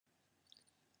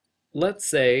Let's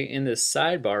say in this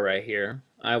sidebar right here,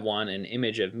 I want an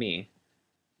image of me.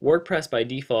 WordPress by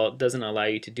default doesn't allow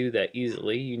you to do that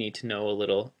easily. You need to know a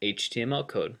little HTML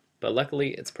code, but luckily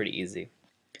it's pretty easy.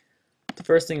 The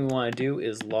first thing we want to do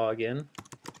is log in.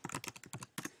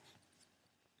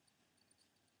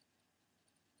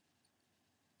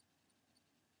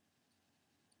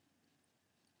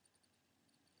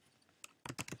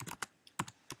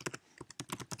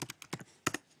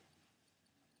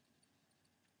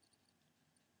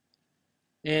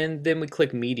 And then we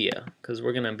click media because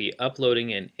we're going to be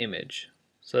uploading an image.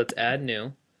 So let's add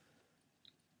new,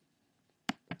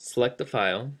 select the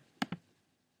file,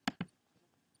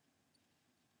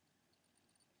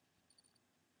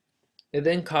 and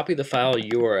then copy the file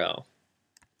URL.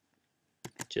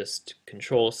 Just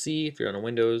Control C if you're on a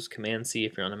Windows, Command C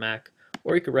if you're on a Mac,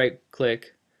 or you could right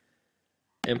click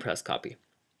and press copy.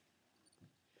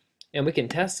 And we can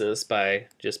test this by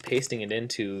just pasting it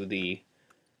into the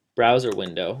browser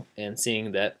window and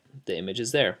seeing that the image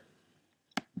is there.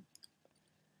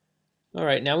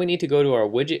 Alright, now we need to go to our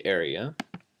widget area,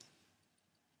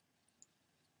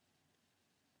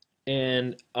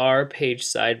 and our page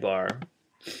sidebar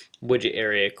widget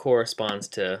area corresponds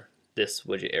to this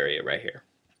widget area right here.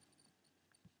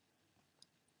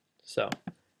 So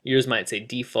yours might say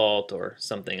default or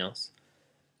something else.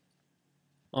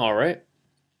 Alright,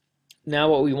 now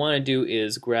what we want to do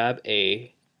is grab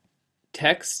a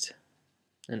text,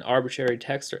 an arbitrary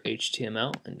text or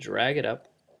HTML, and drag it up.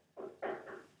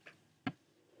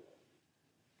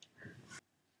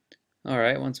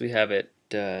 Alright, once we have it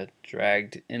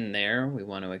dragged in there, we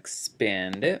want to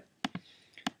expand it.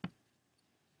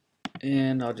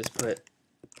 And I'll just put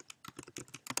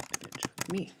image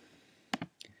of me.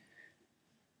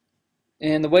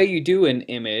 And the way you do an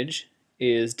image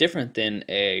is different than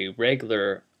a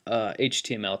regular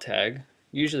HTML tag.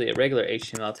 Usually a regular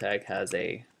HTML tag has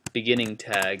a beginning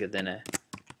tag and then an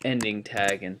ending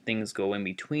tag and things go in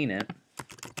between it.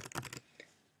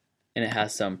 And it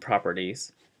has some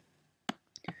properties.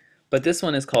 But this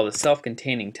one is called a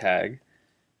self-containing tag,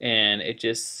 and it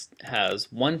just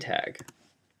has one tag,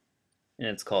 and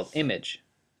it's called image.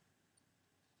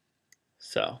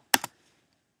 So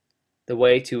the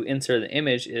way to insert the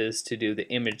image is to do the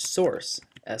image source,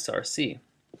 src,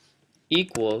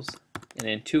 equals, and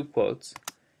in two quotes,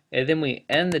 and then we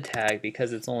end the tag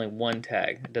because it's only one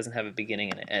tag. It doesn't have a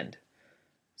beginning and an end.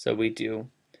 So we do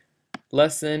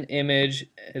less than image,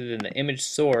 and then the image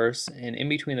source, and in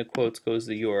between the quotes goes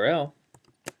the URL.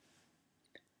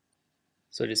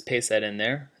 So just paste that in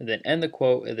there, and then end the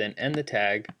quote, and then end the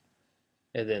tag,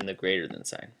 and then the greater than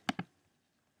sign.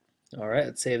 Alright,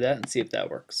 let's save that and see if that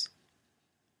works.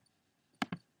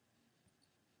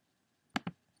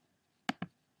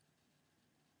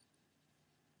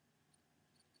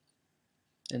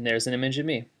 And there's an image of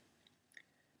me.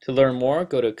 To learn more,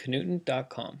 go to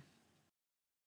knewton.com.